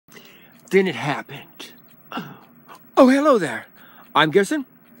then it happened. Oh, hello there. I'm Garrison,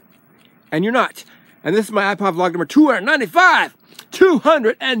 and you're not. And this is my iPod vlog number 295.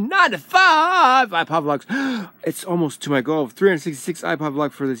 295 iPod vlogs. It's almost to my goal of 366 iPod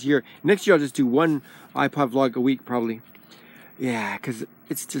vlog for this year. Next year, I'll just do one iPod vlog a week, probably. Yeah, because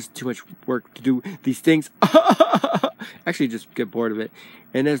it's just too much work to do these things. Actually, just get bored of it.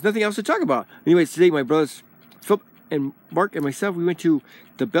 And there's nothing else to talk about. Anyways, today, my brothers, Philip and Mark and myself, we went to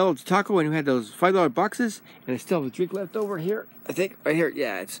the Bell's Taco, and we had those $5 boxes, and I still have a drink left over here. I think, right here.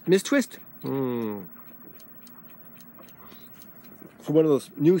 Yeah, it's Miss Twist. For one of those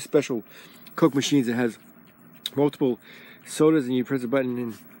new special Coke machines that has multiple sodas, and you press a button,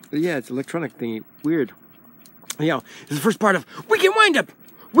 and yeah, it's an electronic thingy. Weird. Yeah, this is the first part of Weekend Wind Up.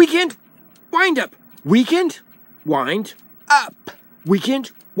 Weekend Wind Up. Weekend Wind Up.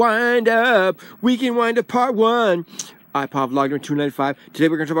 Weekend Wind Up. Weekend Wind Up Part 1. iPod vlog number 295. Today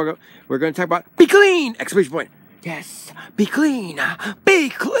we're going to talk about be clean! Exclamation point. Yes, be clean. Be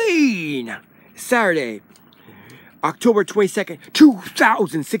clean. Saturday, October 22nd,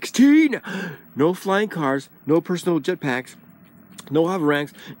 2016. No flying cars, no personal jetpacks, no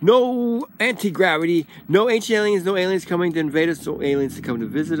hoverangs, no anti-gravity, no ancient aliens, no aliens coming to invade us, no aliens to come to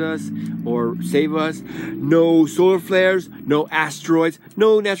visit us or save us, no solar flares, no asteroids,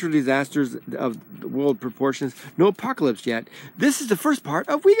 no natural disasters of the world proportions, no apocalypse yet. This is the first part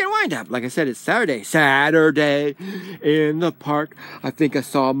of Weekend Wind Up. Like I said, it's Saturday. Saturday in the park. I think I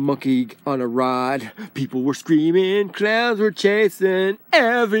saw a monkey on a ride. People were screaming. Clowns were chasing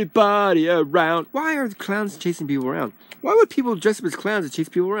everybody around. Why are the clowns chasing people around? Why would people dress up as clowns and chase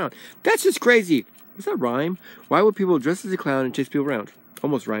people around? That's just crazy. Does that rhyme? Why would people dress as a clown and chase people around?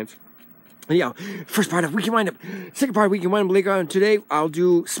 Almost rhymes. Anyhow, first part of Weekend Wind Up. Second part of Weekend Wind Up later on today, I'll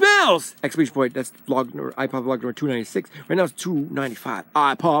do smells! Exclamation point. That's iPod vlog number 296. Right now it's 295.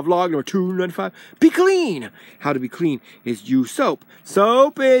 iPod vlog number 295. Be clean! How to be clean is use soap.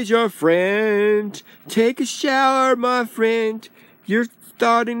 Soap is your friend. Take a shower, my friend. You're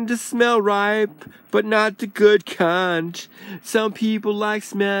starting to smell ripe, but not the good kind. Some people like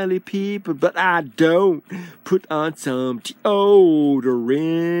smelly people, but I don't. Put on some deodorant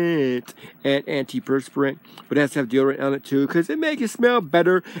and antiperspirant, but it has to have deodorant on it too, because it makes it smell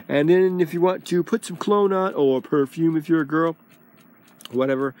better. And then if you want to, put some cologne on, or perfume if you're a girl.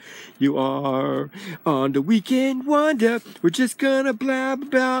 Whatever you are. On the Weekend Wind Up, we're just gonna blab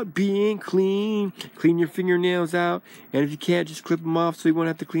about being clean. Clean your fingernails out, and if you can't, just clip them off so you won't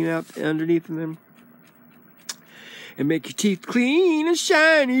have to clean out underneath them. And make your teeth clean and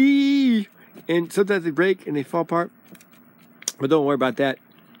shiny. And sometimes they break and they fall apart, but don't worry about that.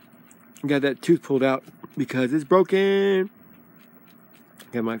 I got that tooth pulled out because it's broken.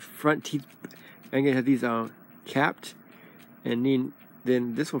 Got my front teeth. I'm gonna have these capped, and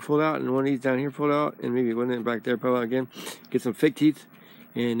then this one pulled out, and one of these down here pulled out, and maybe one in back there pulled out again. Get some fake teeth,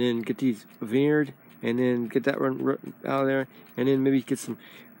 and then get these veneered, and then get that one out of there, and then maybe get some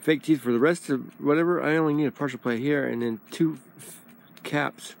fake teeth for the rest of whatever. I only need a partial plate here, and then two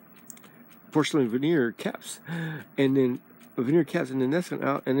caps, porcelain veneer caps, and then veneer caps, and then this one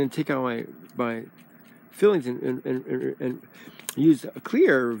out, and then take out my fillings and use a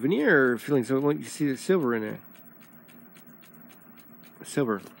clear veneer filling so you see the silver in there.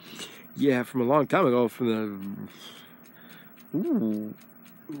 Silver, yeah, from a long time ago, from the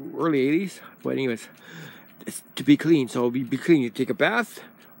early 80s. But anyways, it's to be clean. So be clean. You take a bath,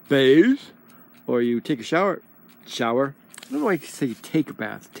 bathe, or you take a shower. I don't know why you say you take a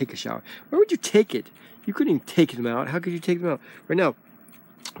bath, take a shower. Where would you take it? You couldn't even take them out. How could you take them out? Right now,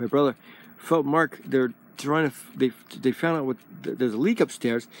 my brother, Phil, Mark, they're trying to. They found out there's a leak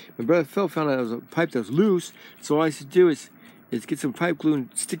upstairs. My brother Phil found out there was a pipe that was loose. So all I used to do is get some pipe glue and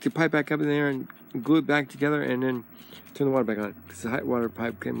stick the pipe back up in there and glue it back together, and then turn the water back on because the hot water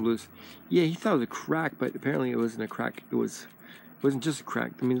pipe came loose. Yeah, he thought it was a crack, but apparently it wasn't a crack. It wasn't just a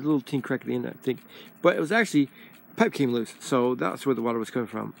crack. I mean, a little teeny crack at the end, I think, but it was actually pipe came loose. So that's where the water was coming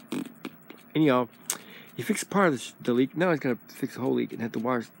from. Anyhow, he fixed part of the leak. Now he's gonna fix the whole leak and have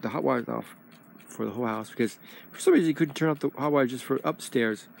the hot wires off for the whole house, because for some reason he couldn't turn off the hot wires just for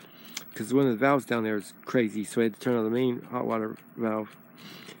upstairs, because one of the valves down there is crazy, so I had to turn on the main hot water valve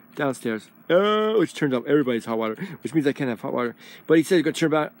downstairs, which turns off everybody's hot water, which means I can't have hot water. But he said he's going to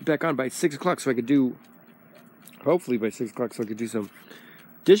turn back on by 6 o'clock, so I could do, hopefully by 6 o'clock, so I could do some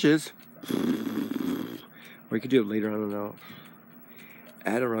dishes, or you could do it later, I don't know.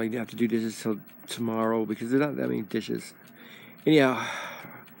 I don't really have to do dishes till tomorrow, because there's not that many dishes. Anyhow,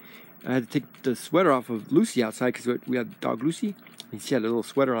 I had to take the sweater off of Lucy outside, because we had dog Lucy, And she had a little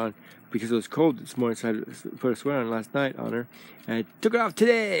sweater on because it was cold this morning, so I put a sweater on last night on her. And I took it off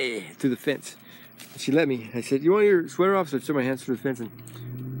today through the fence. She let me. I said, "You want your sweater off?" So I took my hands through the fence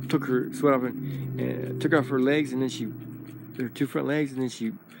and took her sweater off and took off her legs, and then her 2 front legs, and then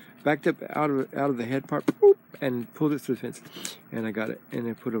she backed up out of the head part, boop, and pulled it through the fence. And I got it, and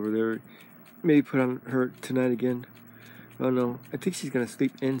I put it over there. Maybe put on her tonight again. Oh no, I think she's gonna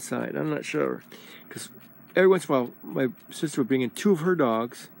sleep inside. I'm not sure, because every once in a while my sister would bring in 2 of her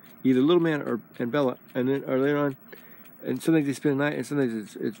dogs, either Little Man and Bella, and then or later on, and sometimes they spend the night, and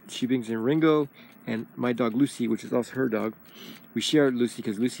sometimes she brings in Ringo and my dog Lucy, which is also her dog. We share Lucy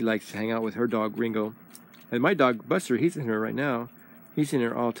because Lucy likes to hang out with her dog Ringo, and my dog Buster, he's in here right now. He's in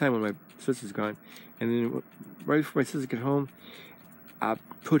there all the time when my sister's gone. And then right before my sister gets home, I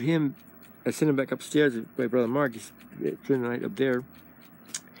send him back upstairs with my brother Mark. He's spending the night up there,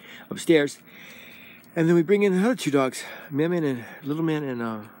 upstairs. And then we bring in the other 2 dogs, Mammon and Little Man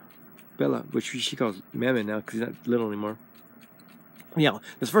and Bella, which she calls Mammon now because he's not little anymore. Yeah,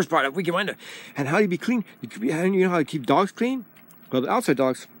 this first part of Weekend Wind-Up. And how do you be clean? You know how to keep dogs clean? Well, the outside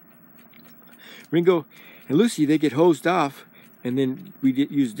dogs, Ringo and Lucy, they get hosed off, and then we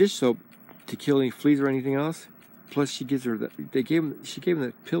use dish soap to kill any fleas or anything else. Plus, she gave them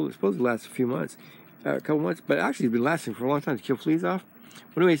the pill that's supposed to last a few months, a couple months, but actually it's been lasting for a long time to kill fleas off.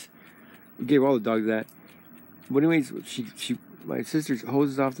 But anyways, we gave all the dogs that. But anyways, my sister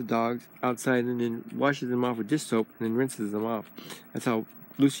hoses off the dogs outside and then washes them off with dish soap and then rinses them off. That's how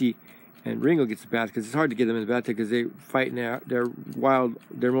Lucy and Ringo gets the bath, because it's hard to get them in the bathtub because they fight now. They're wild.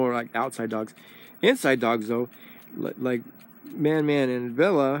 They're more like outside dogs. Inside dogs, though, like Man and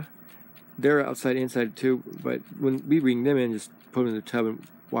Bella, they're outside, inside too. But when we bring them in, just put them in the tub and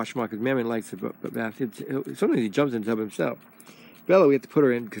wash them off, because Man likes the bath. Sometimes he jumps in the tub himself. Bella, we have to put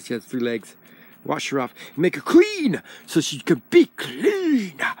her in because she has 3 legs. Wash her off and make her clean so she can be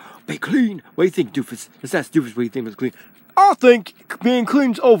clean. Be clean. What do you think, Doofus? Let's ask Doofus what you think was clean. I think being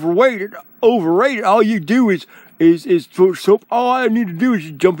clean's overrated. All you do is for soap. All I need to do is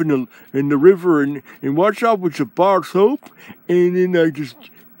just jump in the river and wash off with some bar soap, and then I just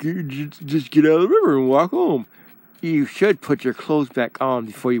get out of the river and walk home. You should put your clothes back on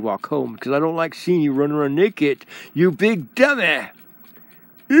before you walk home, because I don't like seeing you run around naked, you big dummy.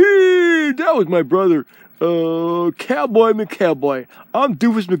 That was my brother, Cowboy McCowboy. I'm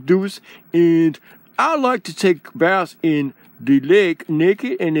Doofus McDoofus, and I like to take baths in the lake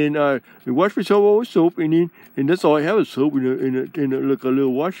naked, and then wash myself with soap, and that's all I have is soap in a like a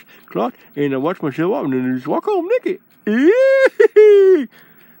little washcloth, and I wash myself off, and then I just walk home naked.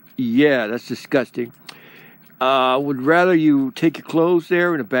 Yeah, that's disgusting. I would rather you take your clothes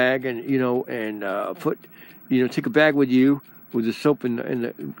there in a bag, and take a bag with you with the soap in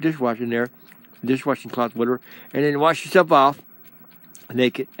the dishwasher in there, dishwashing cloth, whatever, and then wash yourself off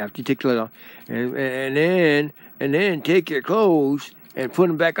naked after you take your clothes off, and then take your clothes and put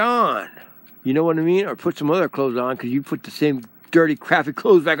them back on. You know what I mean? Or put some other clothes on, because you put the same dirty, crappy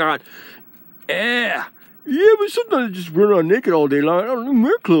clothes back on. Yeah, but sometimes I just run around naked all day long. I don't even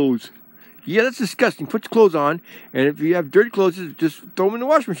wear clothes. Yeah, that's disgusting. Put your clothes on, and if you have dirty clothes, just throw them in the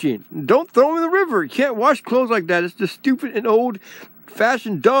washing machine. Don't throw them in the river. You can't wash clothes like that. It's just stupid and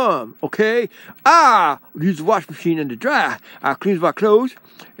old-fashioned dumb, okay? Use the washing machine in the dry. I clean my clothes,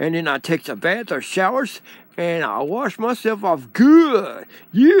 and then I take a bath or showers, and I wash myself off good.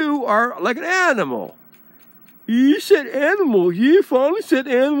 You are like an animal. You said animal. You finally said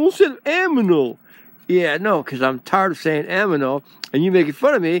animal instead of aminal. Yeah, no, because I'm tired of saying aminal, and you making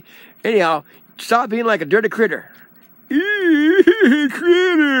fun of me. Anyhow, stop being like a dirty critter.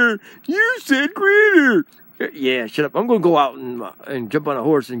 Critter! You said critter! Yeah, shut up. I'm going to go out and jump on a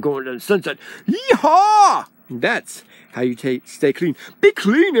horse and go into the sunset. Yeehaw! That's how you stay clean. Be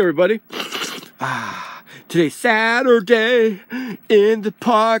clean, everybody. Today's Saturday in the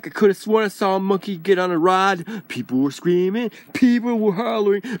park. I could have sworn I saw a monkey get on a ride. People were screaming. People were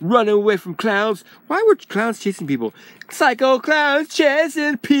hollering, running away from clowns. Why were clowns chasing people? Psycho clowns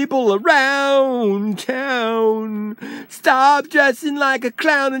chasing people around town. Stop dressing like a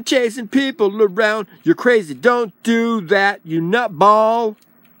clown and chasing people around. You're crazy. Don't do that, you nutball.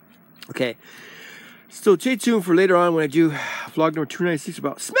 Okay. So stay tuned for later on when I do vlog number 296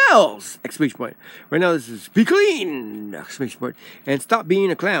 about smells! Exclamation point. Right now this is be clean! Exclamation point. And stop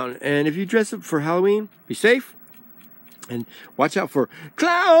being a clown. And if you dress up for Halloween, be safe. And watch out for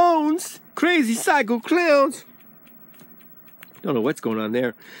clowns! Crazy psycho clowns! Don't know what's going on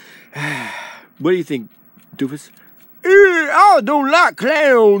there. What do you think, Doofus? I don't like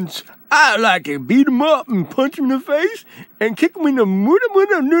clowns. I like to beat them up and punch them in the face and kick them in the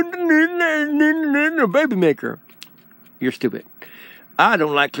baby maker. You're stupid. I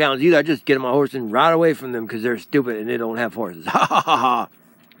don't like clowns either. I just get on my horse and ride away from them because they're stupid and they don't have horses. Ha ha ha ha.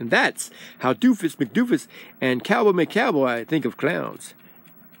 And that's how Doofus McDoofus and Cowboy McCowboy think of clowns.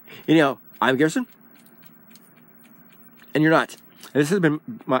 Anyhow, I'm Garrison. And you're not. And this has been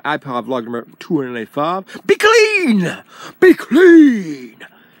my iPod vlog number 285. Be clean! Be clean!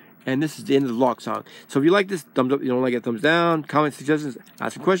 And this is the end of the vlog song. So if you like this, thumbs up. You don't like it, thumbs down. Comment, suggestions,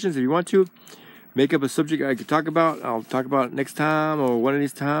 ask some questions if you want to. Make up a subject I could talk about. I'll talk about it next time or one of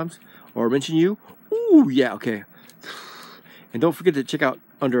these times. Or mention you. Ooh, yeah, okay. And don't forget to check out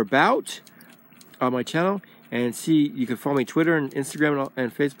Under About on my channel. And see, you can follow me Twitter and Instagram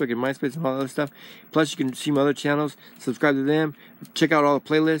and Facebook and MySpace and all that other stuff. Plus, you can see my other channels. Subscribe to them. Check out all the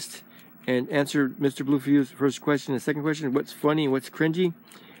playlists. And answer Mr. Blueview's first question and second question. What's funny and what's cringy.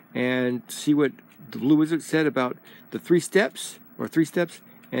 And see what the Blue Wizard said about the 3 steps. Or 3 steps.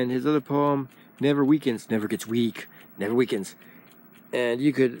 And his other poem, Never Weakens. Never gets weak. Never weakens. And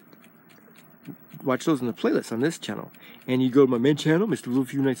you could watch those in the playlist on this channel. And you go to my main channel, Mr.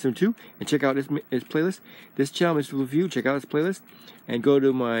 Blueview 972, and check out his playlist. This channel, Mr. Blueview, check out his playlist. And go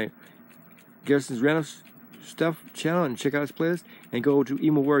to my Garrison's Random Stuff channel and check out his playlist. And go to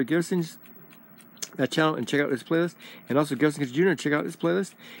Emo Warrior Garrison's channel and check out his playlist. And also Garrison Jr. and check out his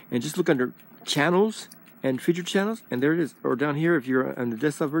playlist. And just look under channels and featured channels. And there it is. Or down here, if you're on the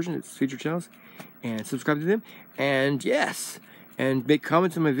desktop version, it's featured channels. And subscribe to them. And yes. And make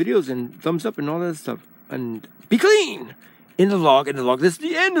comments on my videos and thumbs up and all that stuff. And be clean! In the vlog. This is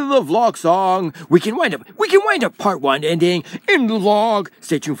the end of the vlog song. We can wind up part 1 ending in the vlog.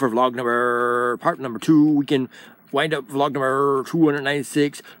 Stay tuned for part number 2. We can wind up vlog number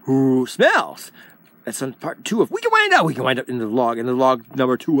 296. Who smells? That's on part 2 of We can wind up in the vlog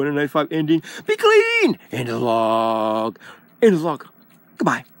number 295 ending. Be clean! In the vlog.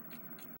 Goodbye.